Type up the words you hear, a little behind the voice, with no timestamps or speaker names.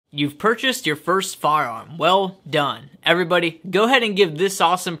You've purchased your first firearm. Well done. Everybody, go ahead and give this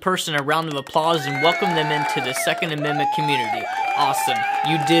awesome person a round of applause and welcome them into the Second Amendment community. Awesome.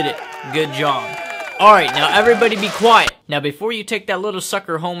 You did it. Good job. Alright, now everybody be quiet. Now before you take that little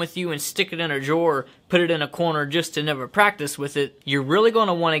sucker home with you and stick it in a drawer or put it in a corner just to never practice with it, you're really going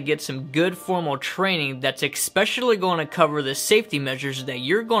to want to get some good formal training that's especially going to cover the safety measures that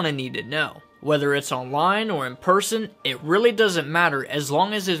you're going to need to know. Whether it's online or in person, it really doesn't matter as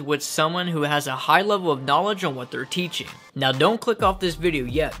long as it's with someone who has a high level of knowledge on what they're teaching. Now don't click off this video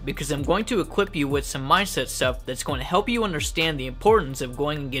yet because I'm going to equip you with some mindset stuff that's going to help you understand the importance of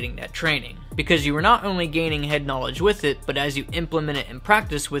going and getting that training. Because you are not only gaining head knowledge with it, but as you implement it and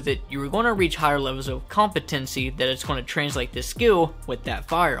practice with it, you are going to reach higher levels of competency that it's going to translate the skill with that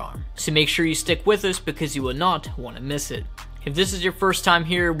firearm. So make sure you stick with us because you will not want to miss it. If this is your first time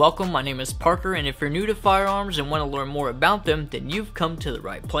here, welcome. My name is Parker, and if you're new to firearms and want to learn more about them, then you've come to the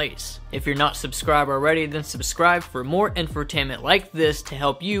right place. If you're not subscribed already, then subscribe for more infotainment like this to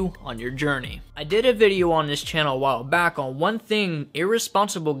help you on your journey. I did a video on this channel a while back on one thing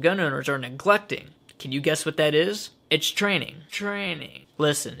irresponsible gun owners are neglecting. Can you guess what that is? It's training.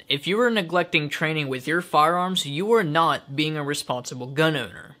 Listen, if you are neglecting training with your firearms, you are not being a responsible gun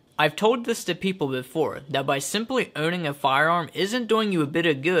owner. I've told this to people before, that by simply owning a firearm isn't doing you a bit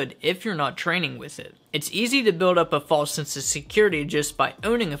of good if you're not training with it. It's easy to build up a false sense of security just by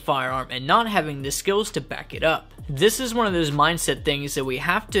owning a firearm and not having the skills to back it up. This is one of those mindset things that we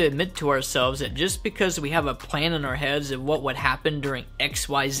have to admit to ourselves that just because we have a plan in our heads of what would happen during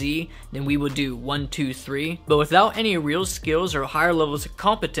XYZ, then we would do 1, 2, 3. But without any real skills or higher levels of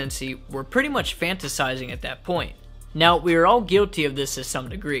competency, we're pretty much fantasizing at that point. Now, we are all guilty of this to some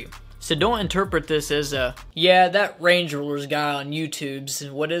degree, so don't interpret this as yeah, that range Rulerz guy on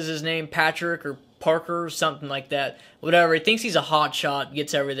YouTube's, what is his name, Patrick or Parker or something like that, whatever, he thinks he's a hotshot,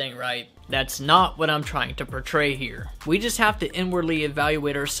 gets everything right. That's not what I'm trying to portray here. We just have to inwardly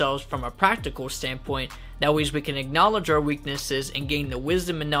evaluate ourselves from a practical standpoint. That way we can acknowledge our weaknesses and gain the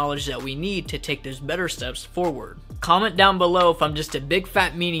wisdom and knowledge that we need to take those better steps forward. Comment down below if I'm just a big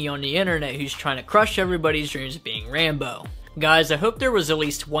fat meanie on the internet who's trying to crush everybody's dreams of being Rambo. Guys, I hope there was at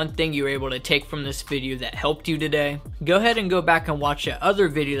least one thing you were able to take from this video that helped you today. Go ahead and go back and watch that other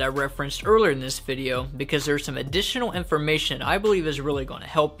video that I referenced earlier in this video because there's some additional information I believe is really going to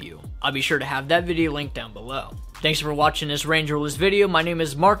help you. I'll be sure to have that video linked down below. Thanks for watching this Range Rulerz video. My name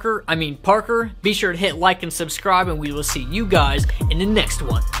is Parker. Be sure to hit like and subscribe, and we will see you guys in the next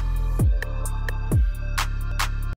one.